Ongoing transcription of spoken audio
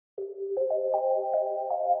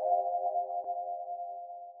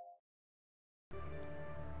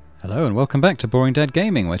Hello and welcome back to Boring Dad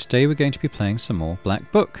Gaming, where today we're going to be playing some more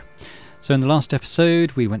Black Book. So in the last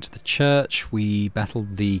episode we went to the church, we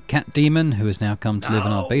battled the cat demon who has now come to live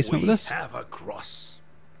in our basement with us. Have a cross.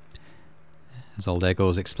 As old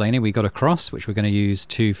Egor's explaining, we got a cross which we're going to use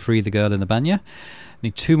to free the girl in the banya.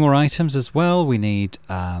 Need 2 more items as well. We need,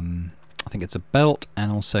 I think it's a belt,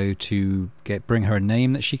 and also to bring her a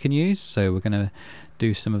name that she can use. So we're going to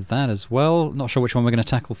do some of that as well. Not sure which one we're going to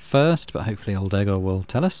tackle first, but hopefully old Egor will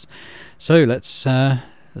tell us. So let's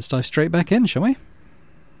dive straight back in, shall we?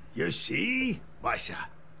 You see, Vasha,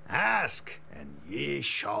 ask and ye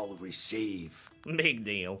shall receive. Big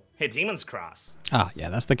deal. A demon's cross. Ah, yeah,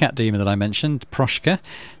 that's the cat demon that I mentioned, Proshka.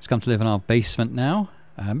 He's come to live in our basement now.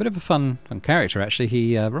 A bit of a fun character, actually.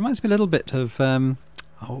 He reminds me a little bit of,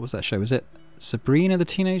 what was that show? Was it Sabrina the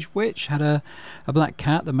Teenage Witch? Had a black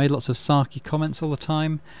cat that made lots of sarky comments all the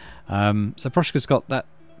time. So Proshka's got that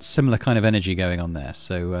similar kind of energy going on there.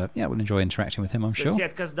 So, yeah, we'll enjoy interacting with him, I'm sure.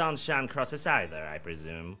 Sosietkas don't shun crosses either, I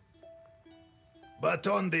presume. But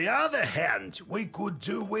on the other hand, we could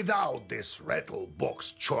do without this rattle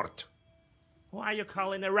box chort. Why are you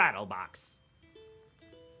calling a rattle box?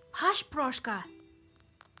 Hush, Proshka.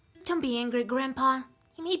 Don't be angry, Grandpa.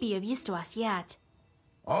 He may be of use to us yet.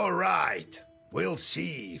 All right, we'll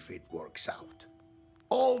see if it works out.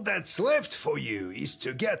 All that's left for you is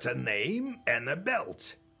to get a name and a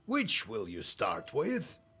belt. Which will you start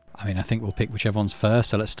with? I mean, I think we'll pick whichever one's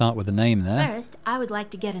first, so let's start with the name there. First, I would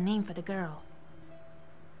like to get a name for the girl.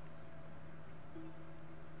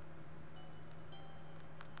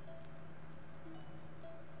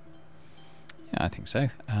 Yeah, I think so.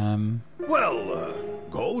 Well,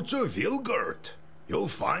 go to Vilgurt. You'll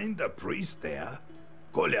find a priest there.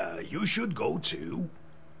 Kolya, you should go too.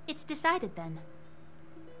 It's decided then.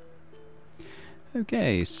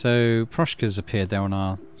 Okay, so Proshka's appeared there on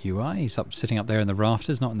our UI. He's sitting up there in the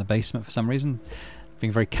rafters, not in the basement for some reason.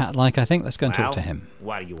 Being very cat-like, I think. Let's go and talk to him.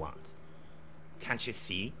 What do you want? Can't you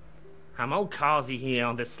see? I'm all cozy here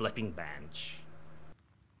on the sleeping bench.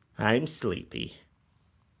 I'm sleepy.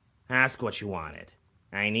 Ask what you wanted.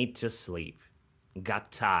 I need to sleep.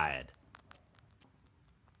 Got tired.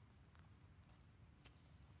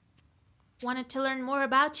 Wanted to learn more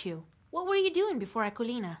about you. What were you doing before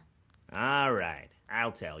Akulina? Alright,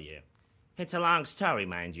 I'll tell you. It's a long story,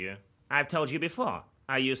 mind you. I've told you before.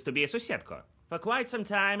 I used to be a Sosietko. For quite some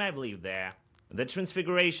time I've lived there. The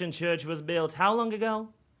Transfiguration Church was built how long ago?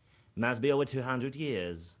 Must be over 200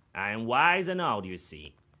 years. I am wise and old, you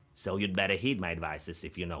see. So you'd better heed my advices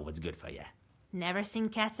if you know what's good for you. Never seen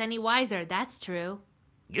cats any wiser, that's true.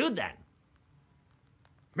 Good then.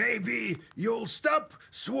 Maybe you'll stop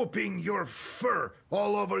swooping your fur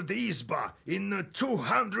all over the Izba in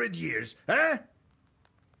 200 years, eh?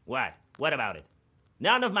 What? What about it?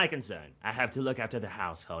 None of my concern. I have to look after the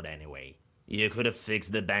household anyway. You could have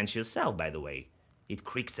fixed the bench yourself, by the way. It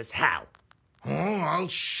creaks as hell. Oh, I'll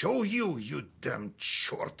show you, you damn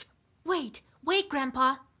chort. Wait,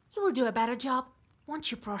 Grandpa. He will do a better job.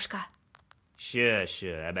 Won't you, Proshka? Sure,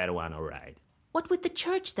 I better want to ride. What with the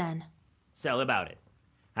church, then? So about it.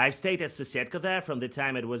 I've stayed as Sosietka there from the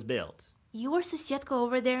time it was built. You were Sosietka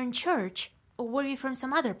over there in church? Or were you from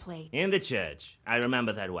some other place? In the church. I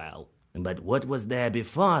remember that well. But what was there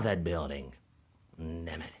before that building?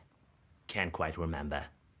 Damn it. Can't quite remember.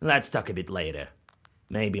 Let's talk a bit later.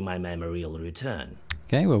 Maybe my memory will return.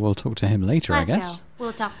 Okay, well, we'll talk to him later, I guess. Go.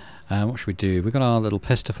 We'll talk. What should we do? We've got our little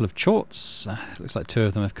pester full of chorts. Looks like 2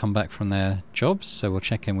 of them have come back from their jobs, so we'll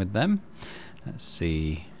check in with them. Let's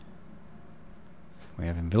see. We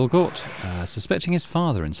have in Vilgort, suspecting his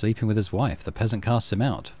father and sleeping with his wife. The peasant casts him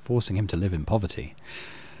out, forcing him to live in poverty.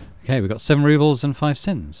 Okay, we've got 7 rubles and 5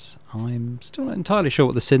 sins. I'm still not entirely sure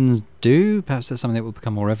what the sins do. Perhaps that's something that will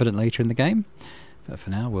become more evident later in the game. But for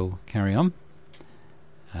now, we'll carry on.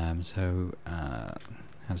 How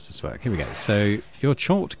does this work? Here we go. So, your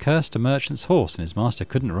chort cursed a merchant's horse and his master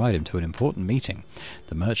couldn't ride him to an important meeting.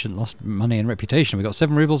 The merchant lost money and reputation. We've got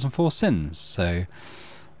 7 rubles and 4 sins. So,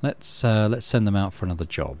 let's send them out for another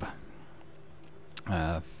job.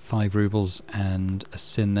 5 rubles and a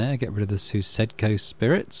sin there. Get rid of the Susedko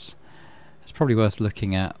spirits. It's probably worth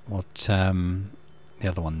looking at what the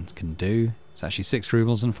other one can do. It's actually 6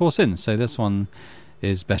 rubles and 4 sins. So this one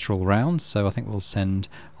is better all round, so I think we'll send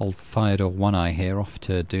old Fyodor One Eye here off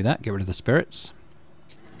to do that, get rid of the spirits.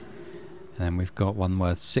 And then we've got one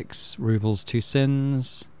worth 6 rubles, 2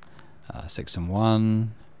 sins, 6 and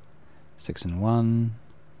 1, 6 and 1,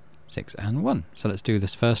 6 and 1. So let's do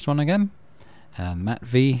this first one again. Matt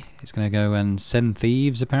V is going to go and send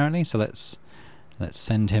thieves apparently, so let's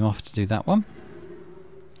send him off to do that one.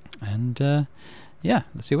 And yeah,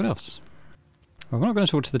 let's see what else. Well, we're not going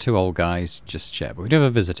to talk to the two old guys just yet, but we do have a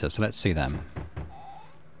visitor, so let's see them.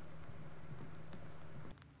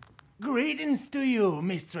 Greetings to you,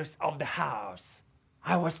 mistress of the house.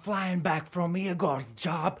 I was flying back from Igor's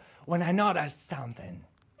job when I noticed something.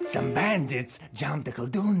 Some bandits jumped a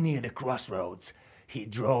Khaldun near the crossroads. He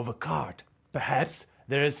drove a cart. Perhaps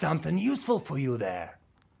there is something useful for you there.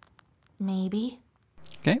 Maybe.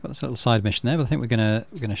 Okay, well, that's a little side mission there, but I think we're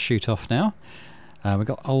gonna shoot off now. We've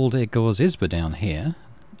got Old Igor's Isba down here.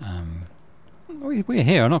 We're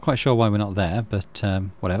here. I'm not quite sure why we're not there, but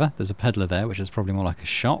whatever. There's a peddler there, which is probably more like a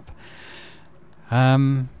shop.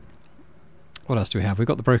 What else do we have? We've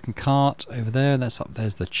got the broken cart over there. That's up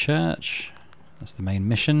there's the church. That's the main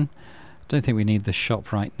mission. Don't think we need the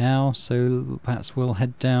shop right now, so perhaps we'll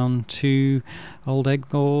head down to Old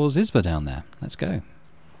Igor's Isba down there. Let's go.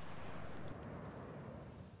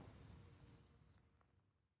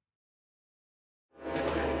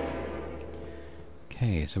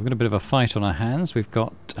 Okay, so we've got a bit of a fight on our hands. We've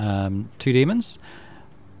got two demons,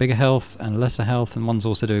 bigger health and lesser health, and one's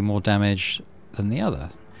also doing more damage than the other.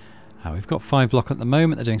 We've got 5 block at the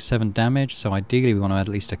moment. They're doing 7 damage, so ideally we want to add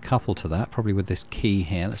at least a couple to that, probably with this key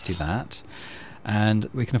here. Let's do that. And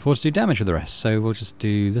we can afford to do damage with the rest, so we'll just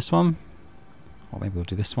do this one. Or maybe we'll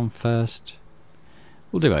do this one first.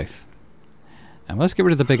 We'll do both. And let's get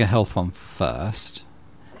rid of the bigger health one first.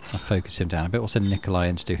 I'll focus him down a bit. We'll send Nikolai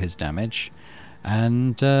in to do his damage.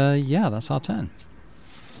 And yeah, that's our turn.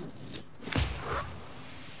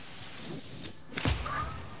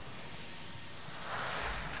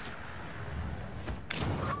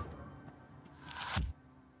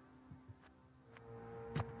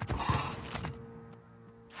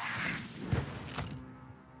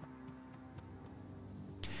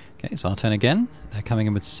 Okay, it's our turn again. They're coming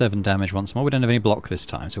in with 7 damage once more. We don't have any block this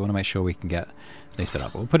time, so we want to make sure we can get at least that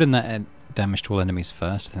up. We'll put in that damage to all enemies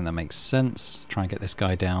first. I think that makes sense. Try and get this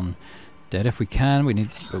guy down dead if we can. We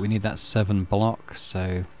need that 7 block.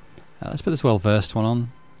 So let's put this well-versed one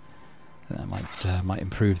on. I think that might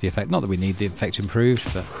improve the effect. Not that we need the effect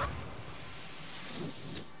improved, but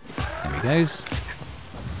there he goes.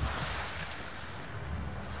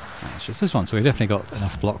 It's just this one, so we've definitely got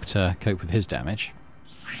enough block to cope with his damage.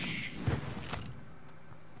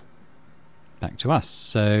 Back to us.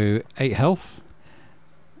 So 8 health.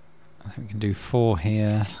 I think we can do 4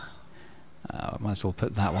 here. Might as well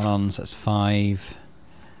put that one on, so that's 5.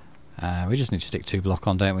 We just need to stick 2 block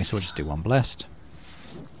on, don't we? So we'll just do 1 blessed.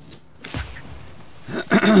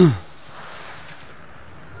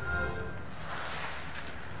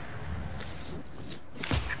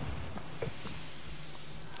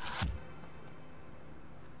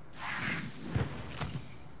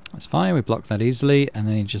 That's fine, we blocked that easily, and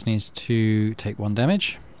then he just needs to take 1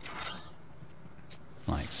 damage.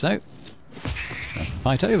 Like so. That's the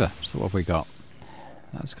fight over. So what have we got?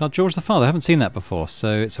 That's called George the Father. I haven't seen that before,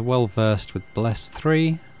 so it's a well-versed with Bless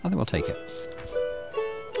 3. I think we'll take it.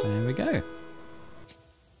 There we go.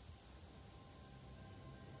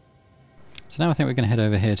 So now I think we're going to head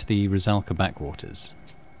over here to the Rizalka backwaters.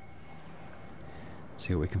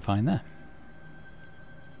 See what we can find there.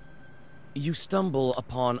 You stumble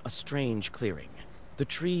upon a strange clearing. The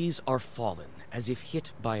trees are fallen, as if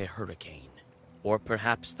hit by a hurricane. Or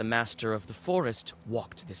perhaps the master of the forest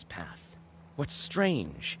walked this path. What's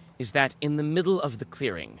strange is that in the middle of the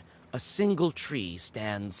clearing, a single tree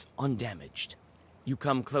stands undamaged. You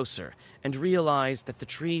come closer and realize that the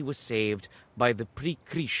tree was saved by the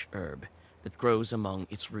prikrish herb that grows among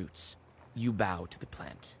its roots. You bow to the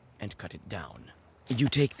plant and cut it down. You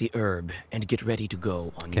take the herb and get ready to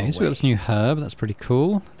go on your way. Okay, so we got this new herb. That's pretty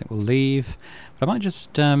cool. I think we'll leave. But I might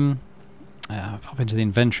just pop into the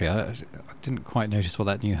inventory. I didn't quite notice what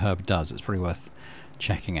that new herb does. It's probably worth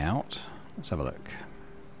checking out. Let's have a look.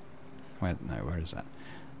 Where is that?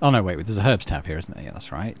 Oh no, wait, there's a herbs tab here, isn't there? Yeah,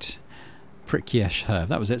 that's right. Prikyesh herb,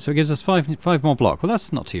 that was it. So it gives us 5 more block. Well,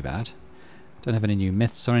 that's not too bad. Don't have any new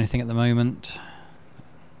myths or anything at the moment.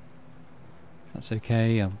 That's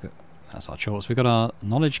okay. That's our chores. We've got our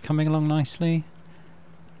knowledge coming along nicely.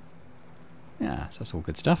 Yeah, so that's all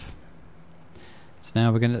good stuff. So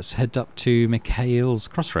now let's head up to Mikhail's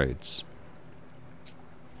Crossroads.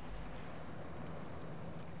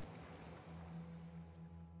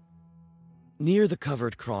 Near the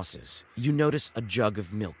covered crosses, you notice a jug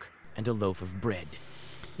of milk and a loaf of bread.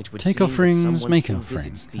 It would Take seem offerings, that someone make an still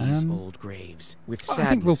offering. visits these old graves. With I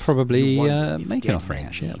think we'll sadness, probably you wonder if make an dead offering, men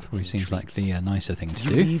actually. That need probably seems like treats. the nicer thing to You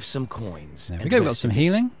do. leave some coins. There we and go, we've got rest some a bit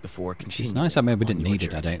healing, before which is continuing nice. I mean, we didn't on your need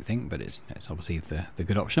it, I journey. don't think, but it's obviously the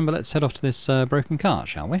good option. But let's head off to this broken cart,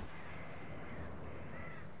 shall we?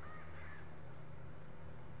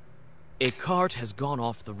 A cart has gone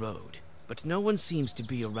off the road, but no one seems to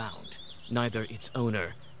be around. Neither its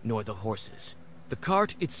owner nor the horses. The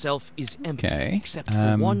cart itself is empty, Okay. except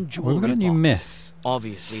for one jewelry We've got a new box, myth.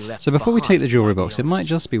 obviously left So before we take the behind jewelry by the box, it might owners.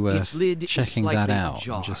 just be Its worth lid is checking that slightly out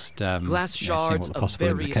ajar. and just Glass seeing what shards the of possible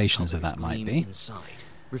various implications of colors that might gleam be. inside,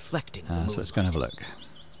 reflecting the So let's go and have a moonlight. look.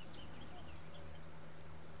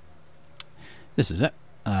 This is it.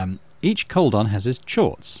 Each Koldon has his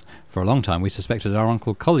chorts. For a long time we suspected our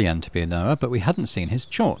Uncle Kolyan to be a knower, but we hadn't seen his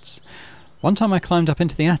chorts. One time I climbed up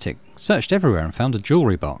into the attic, searched everywhere and found a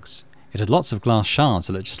jewellery box. It had lots of glass shards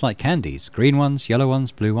that looked just like candies. Green ones, yellow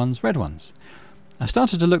ones, blue ones, red ones. I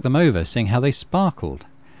started to look them over, seeing how they sparkled.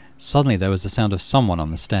 Suddenly there was the sound of someone on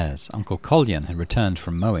the stairs. Uncle Kolyan had returned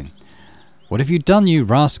from mowing. "What have you done, you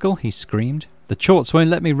rascal?" he screamed. "The chorts won't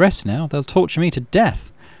let me rest now. They'll torture me to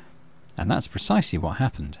death." And that's precisely what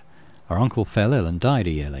happened. Our uncle fell ill and died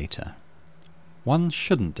a year later. One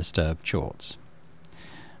shouldn't disturb chorts.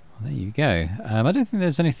 Well, there you go. I don't think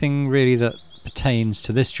there's anything really that pertains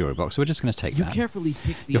to this jewelry box, so we're just going to take You that. carefully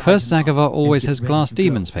pick the Your first item Zagavar up always and get has ready glass to go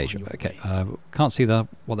demons on page. your Okay, way. can't see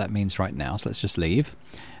what that means right now, so let's just leave.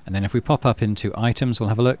 And then if we pop up into items, we'll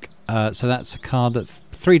have a look. So that's a card that's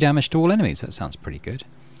 3 damage to all enemies. That sounds pretty good.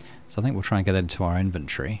 So I think we'll try and get that into our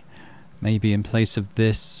inventory. Maybe in place of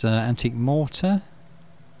this antique mortar.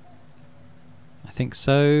 I think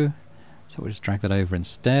so. So we'll just drag that over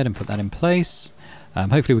instead and put that in place.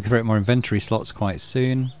 Hopefully we can create more inventory slots quite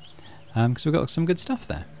soon, because we've got some good stuff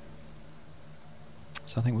there.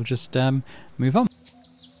 So I think we'll just move on.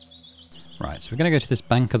 Right, so we're going to go to this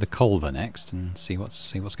Bank of the Culver next and see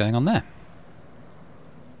what's going on there.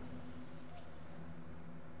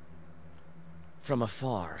 From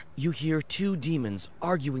afar, you hear 2 demons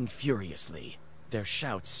arguing furiously. Their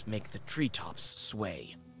shouts make the treetops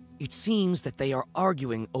sway. It seems that they are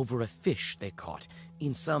arguing over a fish they caught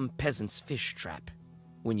in some peasant's fish trap.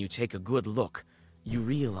 When you take a good look, you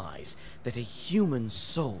realize that a human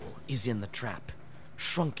soul is in the trap,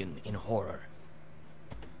 shrunken in horror.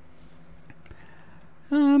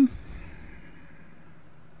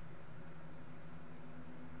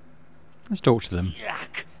 Let's talk to them.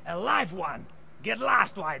 Yuck! A live one! Get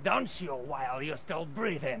lost, why don't you, while you're still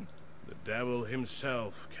breathing? The devil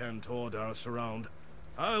himself can't order us around.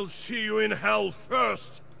 I'll see you in hell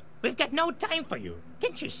first! We've got no time for you.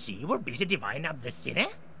 Can't you see we're busy dividing up the sinner?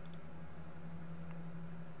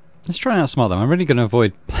 Let's try and outsmart them. I'm really going to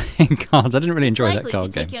avoid playing cards. I didn't really enjoy that Likely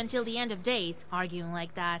card to take game. you until the end of days, arguing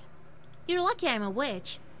like that. You're lucky I'm a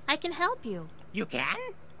witch. I can help you. You can?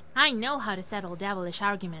 I know how to settle devilish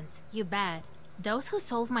arguments. You bet. Those who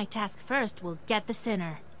solve my task first will get the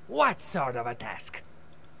sinner. What sort of a task?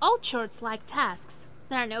 All churches like tasks.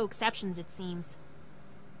 There are no exceptions, it seems.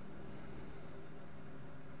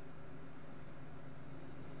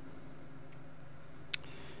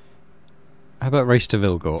 How about race to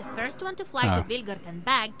Vilgort? First one to fly to Vilgurt and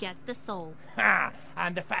back gets the soul. Ha!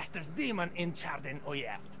 I'm the fastest demon in Chardin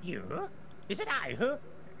Oyest. You? Is it I who?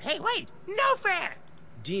 Hey, wait! No fair!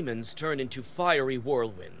 Demons turn into fiery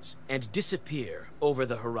whirlwinds and disappear over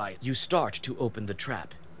the horizon. You start to open the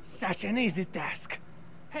trap. Such an easy task.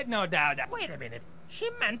 Had no doubt that. Wait a minute.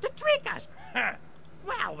 She meant to trick us. Huh.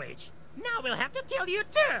 Well, witch, now we'll have to kill you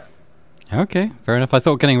too. Okay, fair enough. I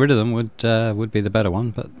thought getting rid of them would be the better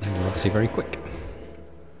one, but they were obviously very quick.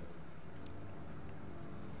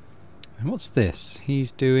 And what's this?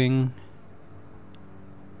 He's doing...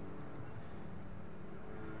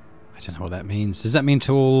 I don't know what that means. Does that mean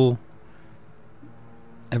to all...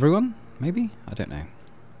 everyone? Maybe? I don't know.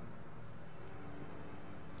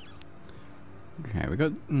 Okay, we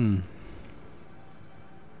got...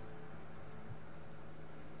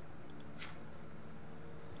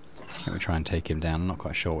 Let me try and take him down. I'm not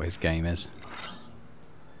quite sure what his game is.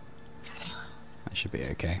 That should be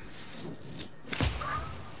okay.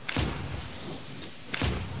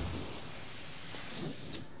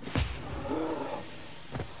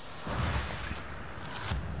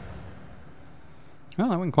 Well,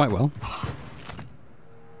 that went quite well.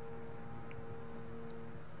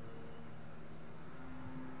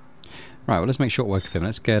 Right, well, let's make short work of him.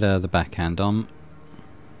 Let's get the backhand on.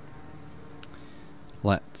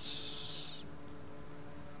 Let's...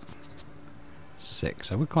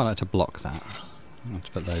 6. I would quite like to block that. I'll have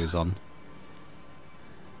to put those on.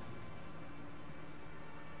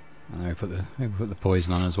 And then we put the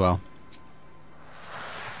poison on as well.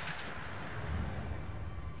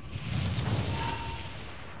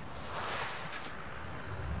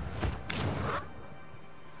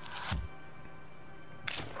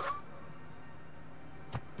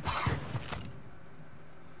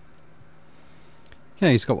 Yeah,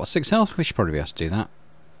 he's got, what, 6 health? We should probably be able to do that.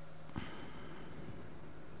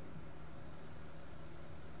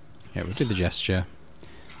 Okay, we'll do the gesture.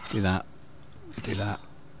 Do that. Do that.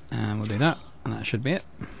 And we'll do that. And that should be it.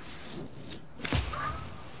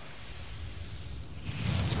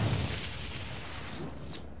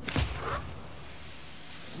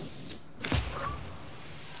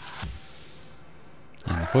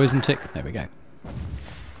 And the poison tick. There we go.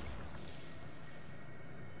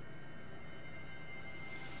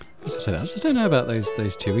 I just don't know about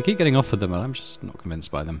those two. We keep getting offered them, and I'm just not convinced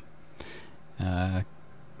by them.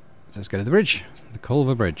 Let's go to the bridge. The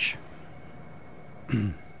Culver Bridge.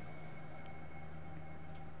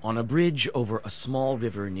 On a bridge over a small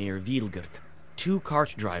river near Vilgert, two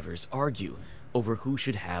cart drivers argue over who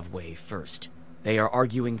should have way first. They are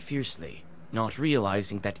arguing fiercely, not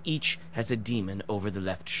realizing that each has a demon over the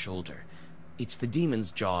left shoulder. It's the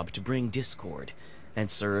demon's job to bring discord and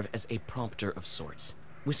serve as a prompter of sorts,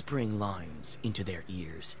 whispering lines into their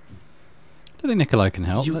ears. I don't think Nikolai can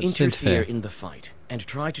help. You Let's interfere in the fight and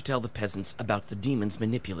try to tell the peasants about the demons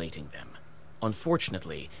manipulating them.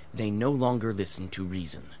 Unfortunately, they no longer listen to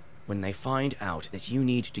reason. When they find out that you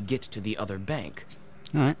need to get to the other bank...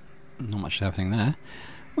 Alright, not much happening there.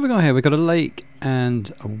 What have we got here? We've got a lake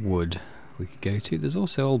and a wood we could go to. There's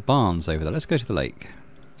also old barns over there. Let's go to the lake.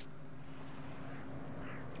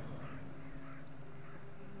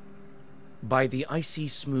 By the icy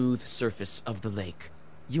smooth surface of the lake,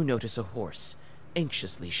 you notice a horse,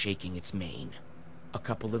 anxiously shaking its mane. A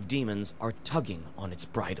couple of demons are tugging on its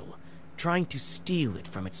bridle, trying to steal it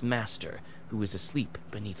from its master, who is asleep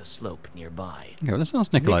beneath a slope nearby. Okay, well, let's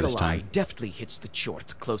ask Nikolai this time. Deftly hits the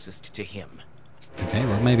chort closest to him. Okay,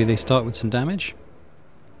 well maybe they start with some damage.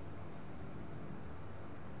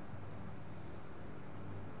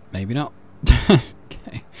 Maybe not.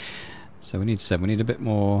 Okay. So we need a bit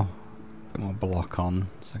more block on.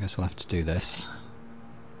 So I guess we'll have to do this.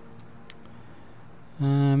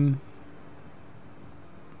 I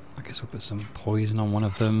guess we'll put some poison on one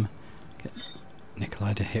of them. Get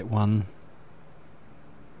Nikolai to hit one.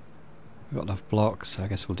 We've got enough blocks, so I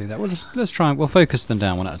guess we'll do that. Well, let's try and we'll focus them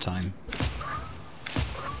down one at a time.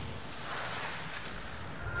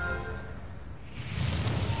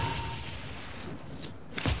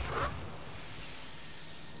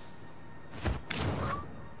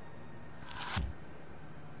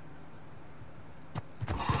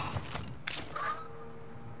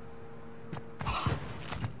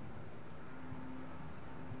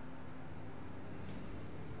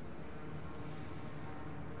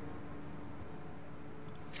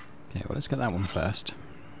 Okay, well let's get that one first.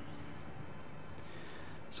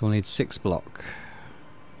 So we'll need 6 block.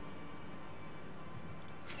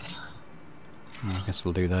 I guess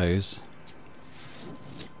we'll do those.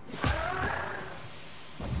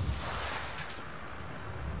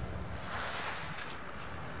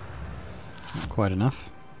 Not quite enough.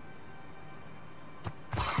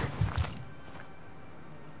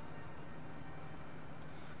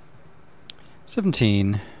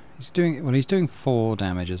 $17. He's doing 4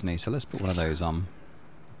 damage, isn't he? So let's put one of those on.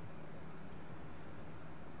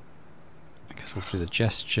 I guess we'll do the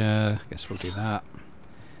gesture. I guess we'll do that.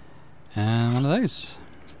 And one of those.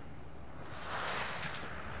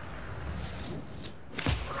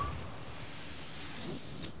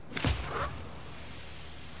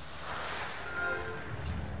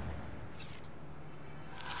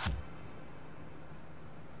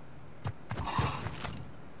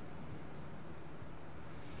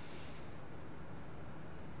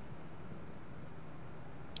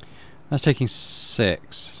 That's taking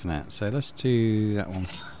 6, isn't it? So let's do that one.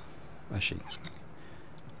 Actually,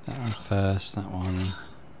 that one first, that one.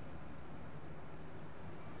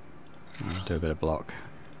 I'll do a bit of block.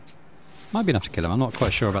 Might be enough to kill him. I'm not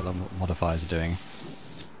quite sure about what the modifiers are doing.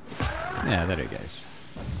 Yeah, there it goes.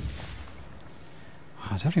 Oh,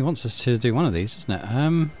 it definitely wants us to do one of these, doesn't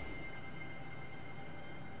it?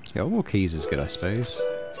 Yeah, more keys is good, I suppose.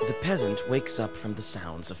 The peasant wakes up from the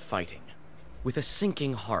sounds of fighting. With a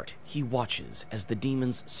sinking heart, he watches as the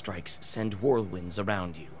demon's strikes send whirlwinds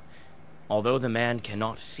around you. Although the man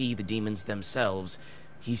cannot see the demons themselves,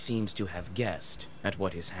 he seems to have guessed at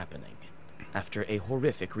what is happening. After a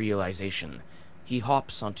horrific realization, he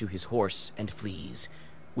hops onto his horse and flees,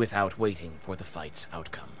 without waiting for the fight's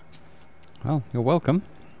outcome. Well, you're welcome.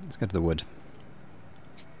 Let's go to the wood.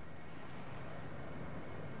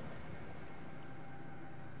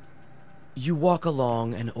 You walk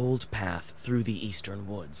along an old path through the eastern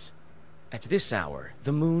woods. At this hour,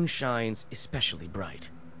 the moon shines especially bright.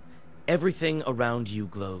 Everything around you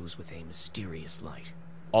glows with a mysterious light.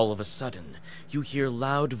 All of a sudden, you hear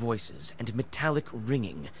loud voices and metallic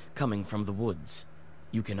ringing coming from the woods.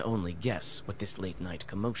 You can only guess what this late-night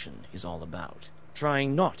commotion is all about.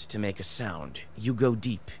 Trying not to make a sound, you go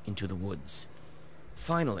deep into the woods.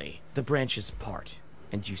 Finally, the branches part,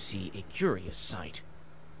 and you see a curious sight.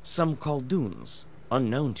 Some Khaldoons,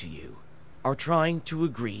 unknown to you, are trying to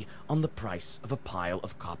agree on the price of a pile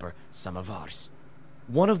of copper samovars.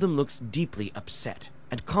 One of them looks deeply upset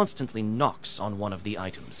and constantly knocks on one of the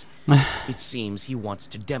items. It seems he wants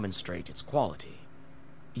to demonstrate its quality.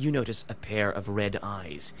 You notice a pair of red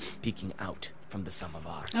eyes peeking out from the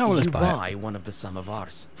samovar. Oh, well, let's You buy buy one of the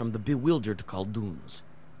samovars from the bewildered Khaldoons.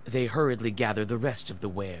 They hurriedly gather the rest of the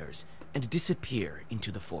wares and disappear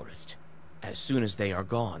into the forest. As soon as they are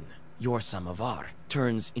gone, your samovar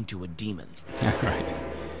turns into a demon. Right.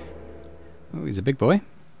 Oh, he's a big boy.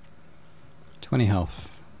 20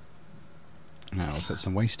 health. Now we'll put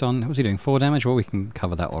some waste on. What's he doing? 4 damage? Well, we can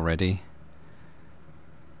cover that already.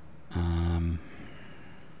 I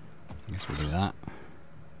guess we'll do that.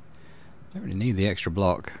 Don't really need the extra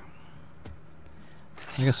block.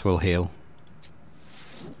 I guess we'll heal.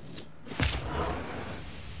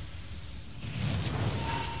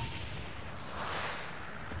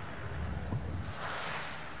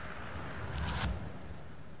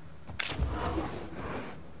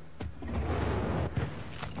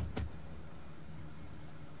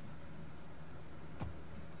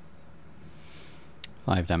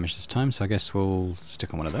 Five damage this time, so I guess we'll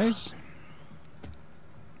stick on one of those.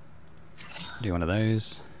 Do one of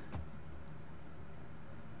those.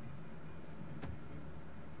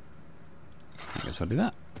 I guess I'll do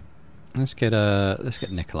that. Let's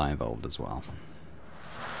get Nikolai involved as well.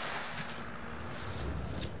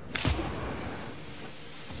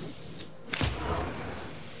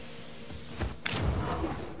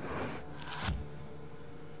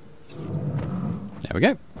 There we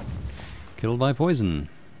go. Killed by poison.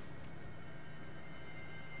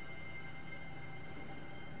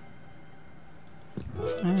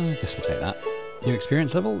 I guess we'll take that. New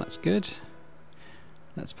experience level, that's good.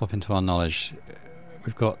 Let's pop into our knowledge.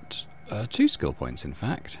 We've got 2 skill points, in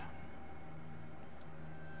fact.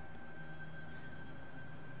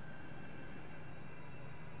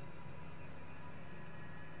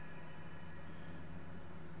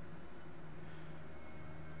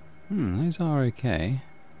 Those are okay.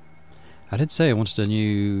 I did say I wanted a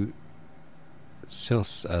new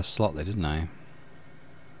slot there, didn't I?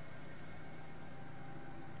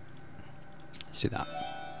 Let's do that.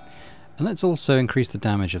 And let's also increase the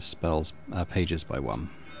damage of spells pages by 1.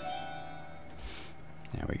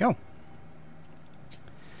 There we go.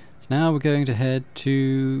 So now we're going to head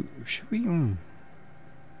to... Should we... Let's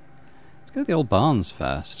go to the old barns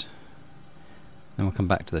first. Then we'll come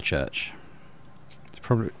back to the church. It's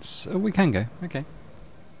probably... Oh, we can go. Okay.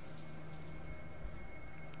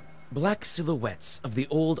 Black silhouettes of the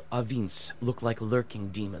old Avins look like lurking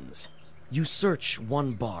demons. You search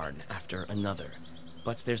one barn after another,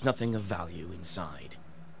 but there's nothing of value inside.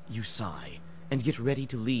 You sigh and get ready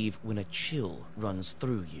to leave when a chill runs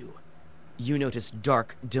through you. You notice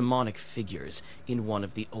dark, demonic figures in one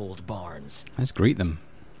of the old barns. Let's greet them.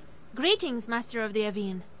 Greetings, Master of the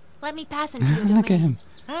Avin. Let me pass into your domain. Look at him.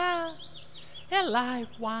 Ah, alive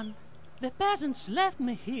one. The peasants left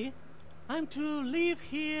me here. I'm to live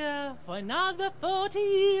here for another 40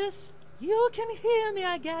 years. You can hear me,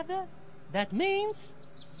 I gather. That means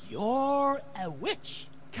you're a witch.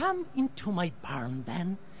 Come into my barn,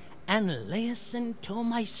 then, and listen to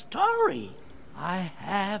my story. I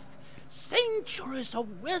have centuries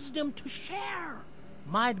of wisdom to share.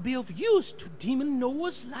 Might be of use to demon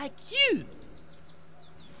knowers like you.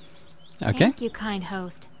 Okay. Thank you, kind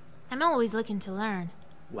host. I'm always looking to learn.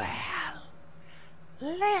 Well,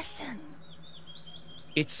 listen.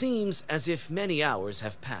 It seems as if many hours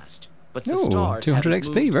have passed, but the Ooh, stars 200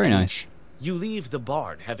 haven't XP, moved very an nice. inch. You leave the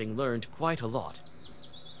barn having learned quite a lot.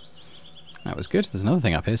 That was good. There's another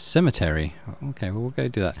thing up here. Cemetery. Okay, well, we'll go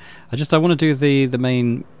do that. I want to do the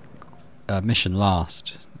main mission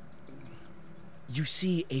last. You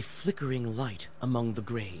see a flickering light among the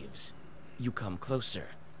graves. You come closer,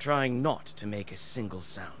 trying not to make a single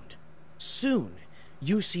sound. Soon,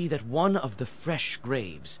 you see that one of the fresh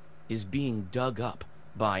graves is being dug up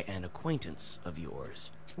by an acquaintance of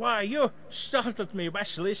yours. Why, you startled me,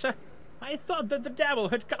 Vasilisa. I thought that the devil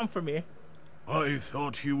had come for me. I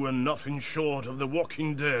thought you were nothing short of the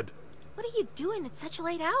walking dead. What are you doing at such a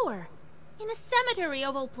late hour? In a cemetery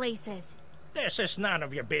of all places. This is none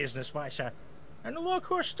of your business, Visa. And look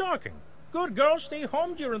who's talking. Good girls stay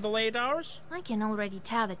home during the late hours. I can already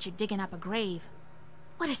tell that you're digging up a grave.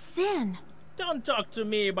 What a sin! Don't talk to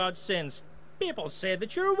me about sins. People say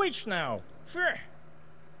that you're a witch now. Phew.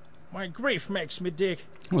 My grief makes me dig.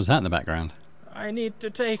 What was that in the background? I need to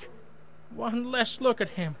take one last look at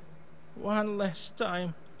him. One last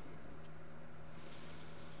time.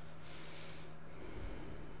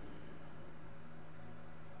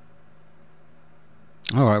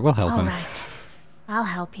 All right, we'll help All him. right. I'll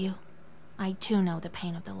help you. I too know the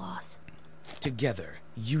pain of the loss. Together,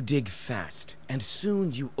 you dig fast, and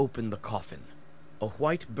soon you open the coffin. A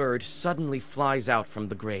white bird suddenly flies out from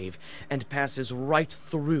the grave and passes right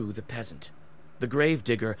through the peasant. The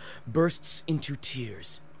gravedigger bursts into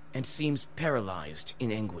tears and seems paralyzed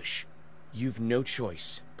in anguish. You've no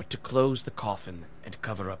choice but to close the coffin and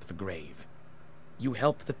cover up the grave. You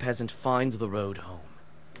help the peasant find the road home.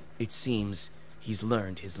 It seems he's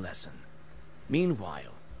learned his lesson.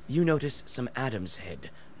 Meanwhile, you notice some Adam's head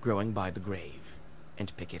growing by the grave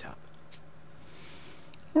and pick it up.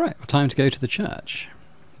 All right, well, time to go to the church.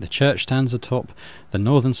 The church stands atop the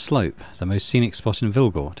northern slope, the most scenic spot in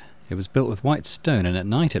Vilgord. It was built with white stone, and at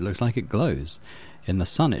night it looks like it glows. In the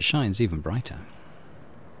sun it shines even brighter.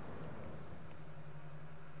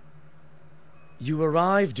 You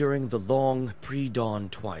arrive during the long, pre-dawn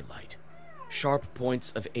twilight. Sharp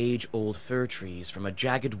points of age-old fir trees from a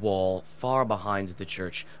jagged wall far behind the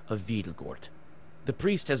church of Vilgord. The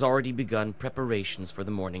priest has already begun preparations for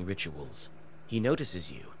the morning rituals. He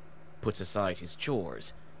notices you, puts aside his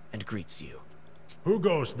chores, and greets you. Who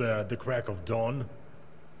goes there at the crack of dawn?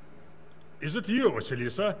 Is it you,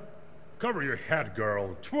 Vasilisa? Cover your head,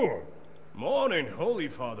 girl. Tfu! Morning, Holy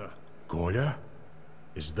Father. Kolya?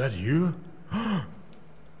 Is that you?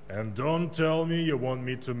 And don't tell me you want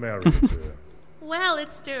me to marry you too. Well,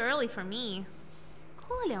 it's too early for me.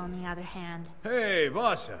 Kolya, on the other hand. Hey,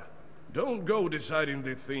 Vasa. Don't go deciding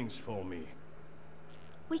the things for me.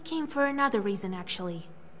 We came for another reason, actually.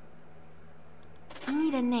 We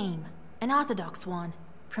need a name, an Orthodox one,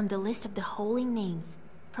 from the list of the holy names,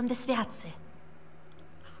 from the Sviatse.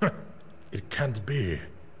 It can't be.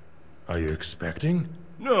 Are you expecting?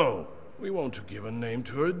 No, we want to give a name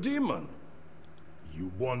to a demon.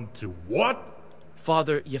 You want to what?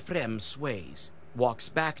 Father Yefrem sways, walks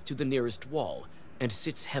back to the nearest wall, and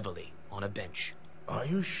sits heavily on a bench. Are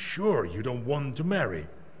you sure you don't want to marry?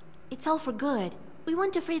 It's all for good. We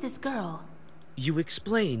want to free this girl. You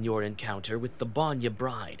explain your encounter with the Banya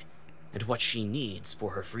bride, and what she needs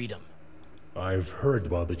for her freedom. I've heard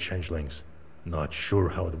about the changelings. Not sure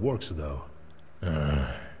how it works, though.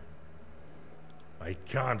 I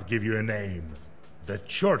can't give you a name. That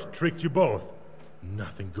chart tricked you both.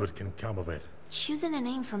 Nothing good can come of it. Choosing a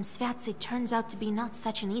name from Sviatse turns out to be not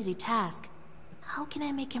such an easy task. How can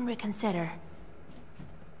I make him reconsider?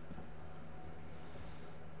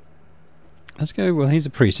 Let's go, well, he's a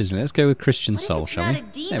priest, isn't he? Let's go with Christian What soul, if it's shall not we? a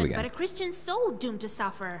demon, There we go. but a Christian soul doomed to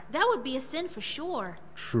suffer? That would be a sin for sure.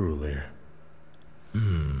 Truly.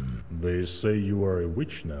 They say you are a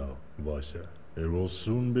witch now, Vasya. It will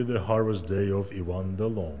soon be the harvest day of Ivan the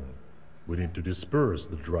Long. We need to disperse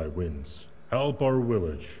the dry winds, help our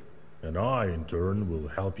village, and I, in turn, will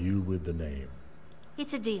help you with the name.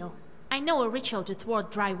 It's a deal. I know a ritual to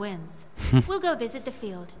thwart dry winds. We'll go visit the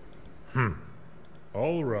field.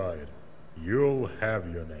 All right. You'll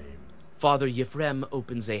have your name. Father Yefrem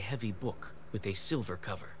opens a heavy book with a silver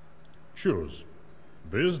cover. Choose.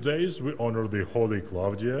 These days we honor the holy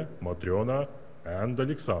Claudia, Matriona, and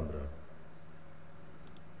Alexandra.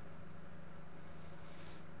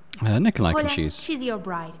 Nikolai can Kolya, choose. she's your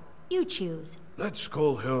bride. You choose. Let's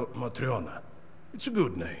call her Matriona. It's a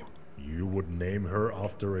good name. You would name her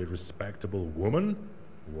after a respectable woman?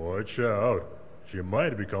 Watch out. She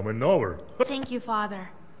might become a knower. Thank you, Father.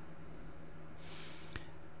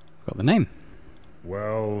 Got the name.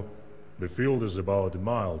 Well, the field is about a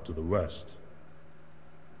mile to the west.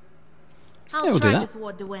 I'll we'll do try that. to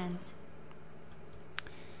thwart the winds.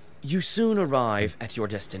 You soon arrive at your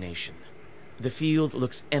destination. The field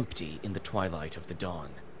looks empty in the twilight of the dawn.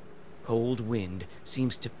 Cold wind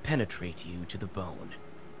seems to penetrate you to the bone.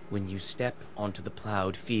 When you step onto the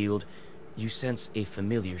plowed field, you sense a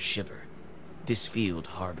familiar shiver. This field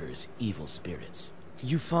harbors evil spirits.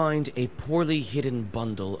 You find a poorly hidden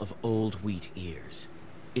bundle of old wheat ears.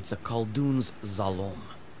 It's a Khaldun's zalom.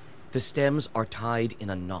 The stems are tied in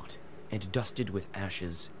a knot and dusted with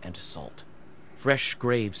ashes and salt. Fresh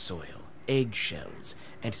grave soil, eggshells,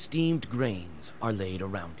 and steamed grains are laid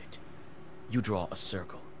around it. You draw a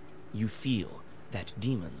circle. You feel that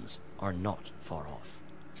demons are not far off.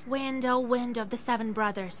 Wind, O wind of the 7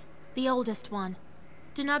 brothers, the oldest one,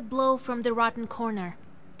 do not blow from the rotten corner.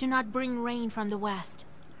 Do not bring rain from the west,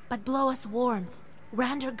 but blow us warmth.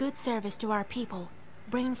 Render good service to our people.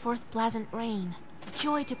 Bring forth pleasant rain.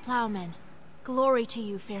 Joy to plowmen. Glory to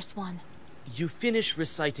you, fierce one. You finish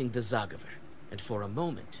reciting the Zagaver, and for a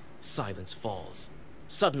moment, silence falls.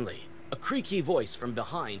 Suddenly, A creaky voice from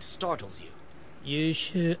behind startles you. You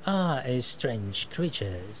sure are a strange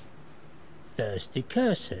creatures. First you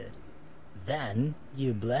curse it, then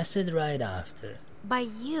you bless it right after. By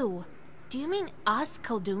you, do you mean us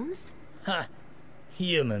Khaldun's? Ha!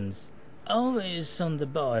 Humans. Always on the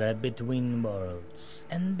border between worlds.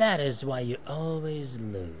 And that is why you always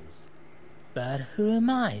lose. But who am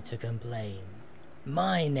I to complain?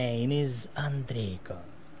 My name is Andriko.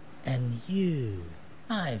 And you...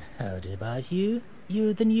 I've heard about you.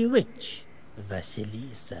 You're the new witch,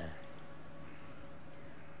 Vasilisa.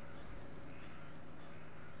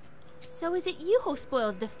 So is it you who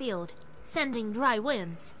spoils the field, sending dry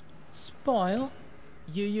winds? Spoil?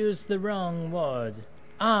 You used the wrong word.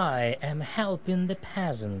 I am helping the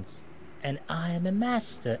peasants, and I am a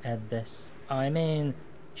master at this. I mean,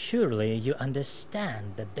 surely you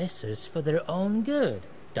understand that this is for their own good,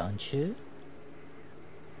 don't you?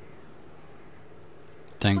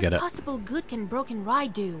 Don't get it. What possible good can Broken Rye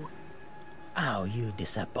do? Oh, you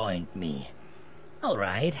disappoint me. All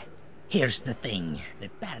right, here's the thing. The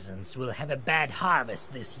peasants will have a bad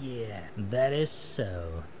harvest this year. That is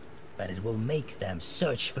so. But it will make them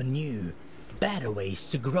search for new, better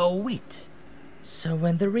ways to grow wheat. So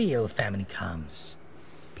when the real famine comes,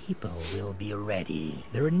 people will be ready.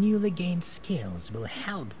 Their newly gained skills will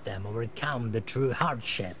help them overcome the true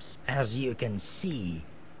hardships. As you can see,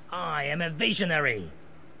 I am a visionary.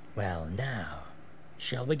 Well, now,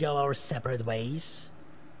 shall we go our separate ways?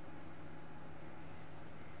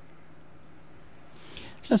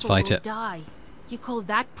 Let's fight People will it. Die. You call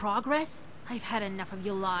that progress? I've had enough of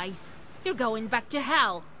your lies. You're going back to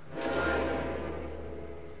hell.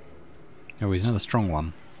 Oh, he's another strong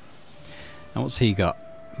one. And what's he got?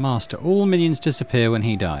 Master. All minions disappear when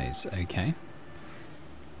he dies. Okay.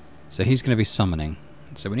 So he's going to be summoning.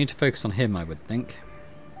 So we need to focus on him, I would think.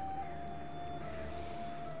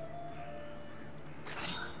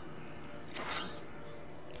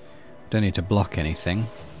 Don't need to block anything.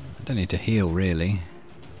 I don't need to heal, really.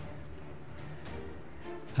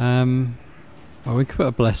 Well, we could put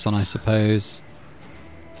a bless on, I suppose.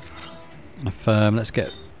 And a firm. Let's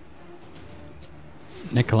get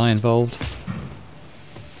Nikolai involved.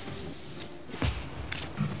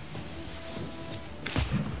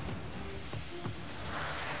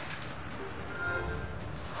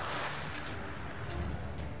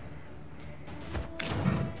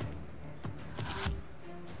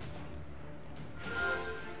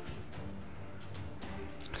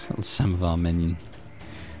 Samovar minion.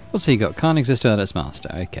 What's he got? Can't exist without its master.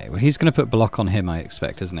 Okay, well he's going to put block on him, I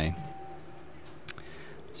expect, isn't he?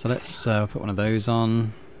 So let's put one of those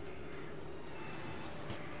on.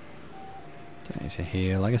 Don't need to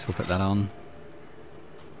heal. I guess we'll put that on.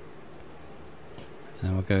 And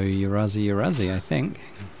then we'll go Urazi Urazi, I think.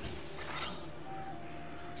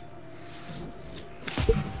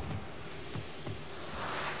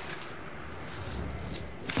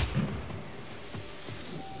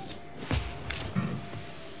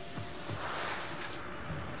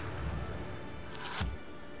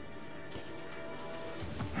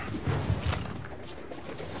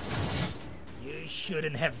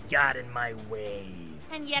 Shouldn't have got in my way.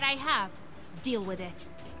 And yet I have. Deal with it.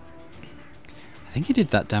 I think he did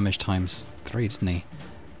that damage times 3, didn't he?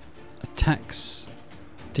 Attacks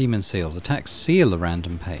demon seals. Attacks seal a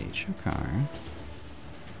random page. Okay.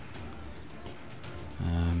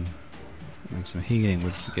 I think some healing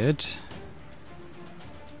would be good.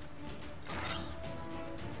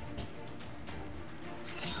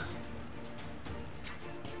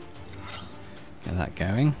 Get that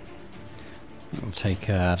going. We'll take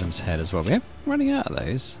Adam's head as well. We're running out of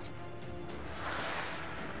those.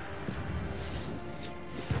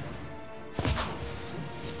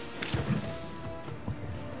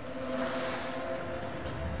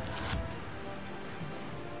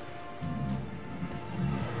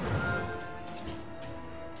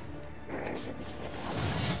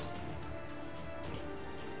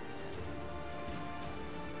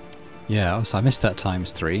 Yeah, so I missed that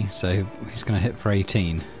times 3, so he's going to hit for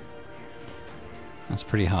 18. That's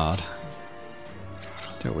pretty hard.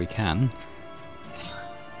 Do what we can.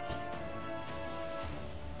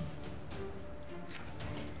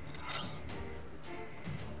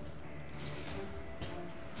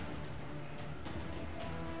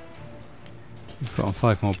 We've got on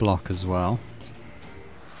 5 more block as well.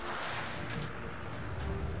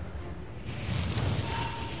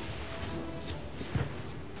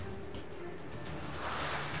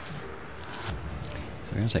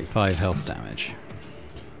 So we're going to take 5 health damage.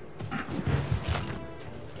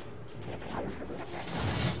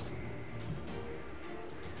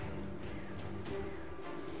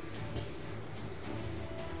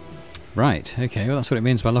 Right, okay, well that's what it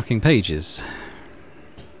means by locking pages.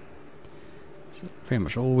 So pretty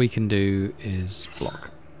much all we can do is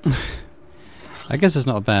block. I guess it's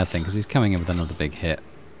not a bad thing, because he's coming in with another big hit.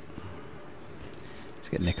 Let's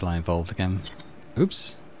get Nikolai involved again.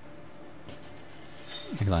 Oops.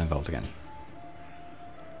 Nikolai involved again.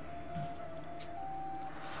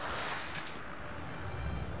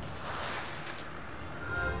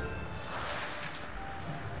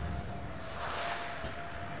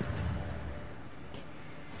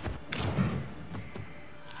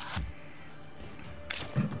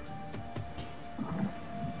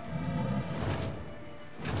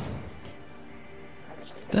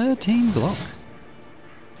 Block.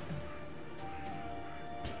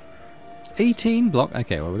 18 block.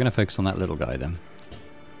 Okay, well we're going to focus on that little guy then. Here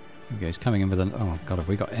we go, he's coming in with an... Oh god, have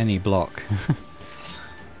we got any block?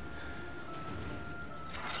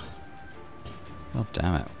 God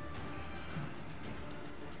damn it.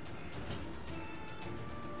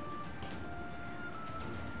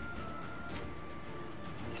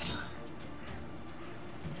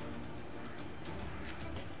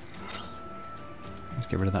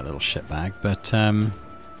 Get rid of that little shitbag, but we're going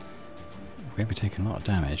to be taking a lot of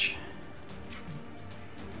damage.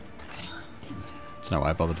 Don't know why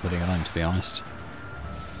I bothered putting it on, to be honest.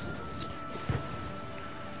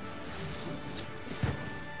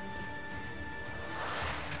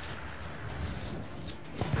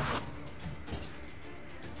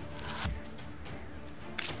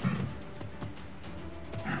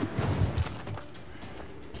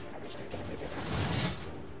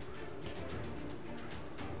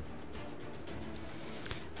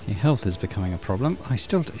 Health is becoming a problem. Oh, he's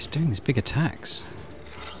doing these big attacks.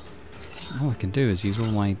 All I can do is use all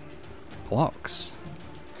my blocks.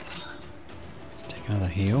 Take another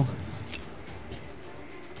heal.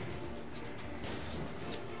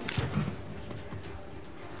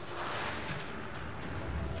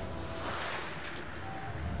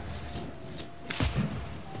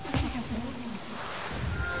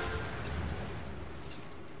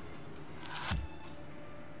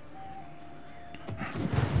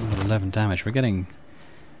 Damage. We're getting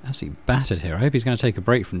absolutely battered here. I hope he's going to take a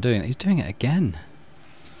break from doing it. He's doing it again.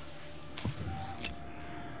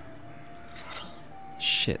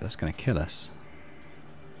 Shit, that's going to kill us.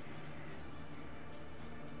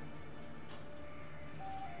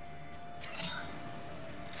 I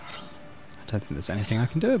don't think there's anything I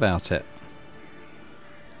can do about it.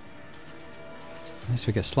 Unless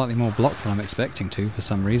we get slightly more block than I'm expecting to for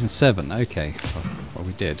some reason. 7, okay. Well,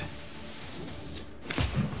 we did.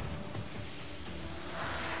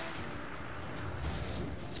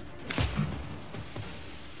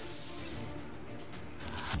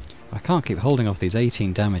 I can't keep holding off these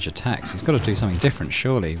 18 damage attacks. He's got to do something different,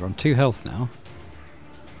 surely. We're on 2 health now.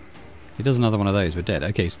 If he does another one of those, we're dead.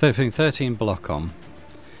 Okay, so 13 block on.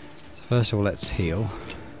 So first of all, let's heal.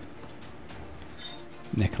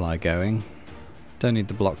 Nikolai going. Don't need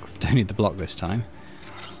the block. Don't need the block this time.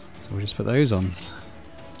 So we'll just put those on.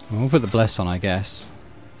 And we'll put the bless on, I guess.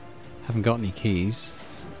 Haven't got any keys.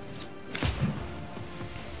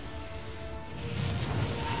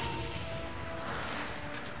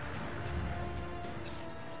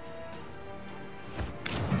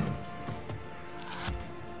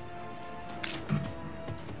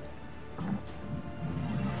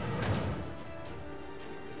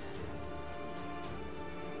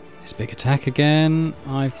 Big attack again.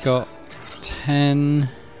 I've got 10.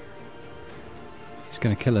 He's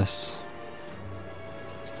going to kill us.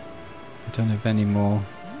 I don't have any more.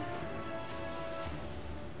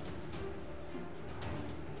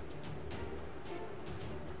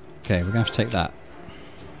 Okay, we're going to have to take that.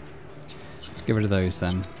 Let's get rid of those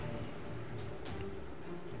then.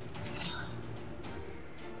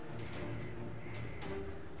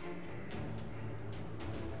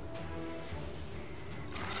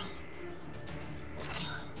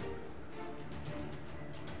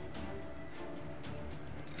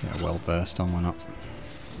 Burst on, why not?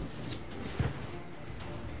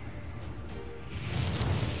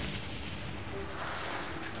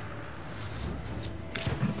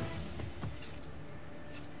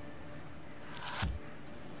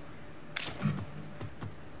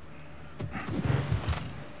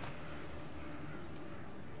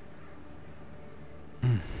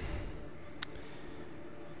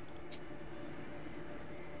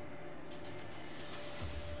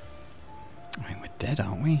 I mean, we're dead,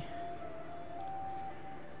 aren't we?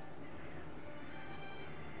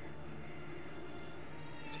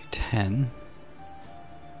 10.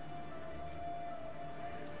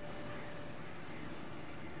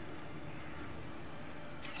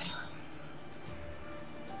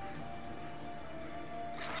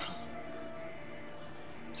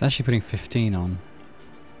 It's actually putting 15 on.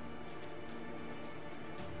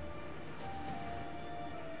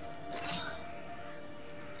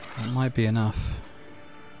 That might be enough.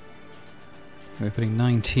 We're putting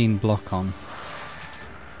 19 block on.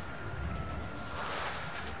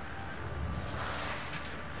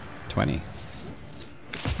 $20.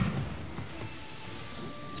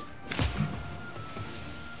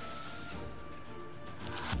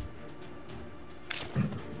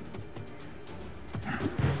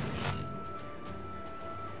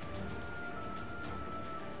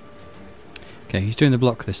 Okay, he's doing the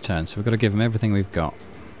block this turn, so we've got to give him everything we've got.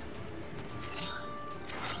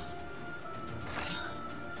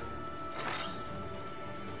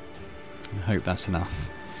 I hope that's enough.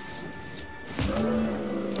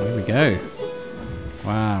 There we go.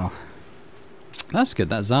 Wow. That's good,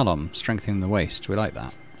 that's Zalom, strengthening the waist. We like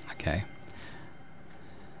that. Okay.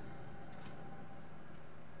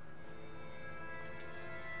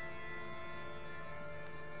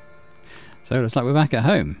 So it looks like we're back at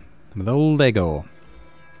home with old Egor.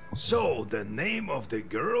 So the name of the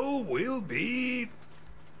girl will be...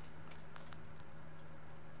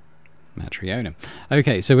 Matriona.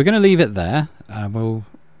 Okay, so we're going to leave it there. We'll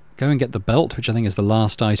go and get the belt, which I think is the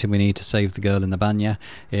last item we need to save the girl in the banya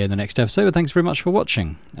in the next episode. But thanks very much for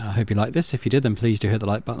watching. I hope you liked this. If you did, then please do hit the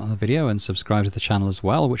like button on the video and subscribe to the channel as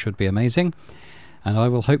well, which would be amazing. And I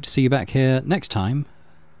will hope to see you back here next time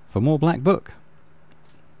for more Black Book.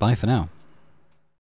 Bye for now.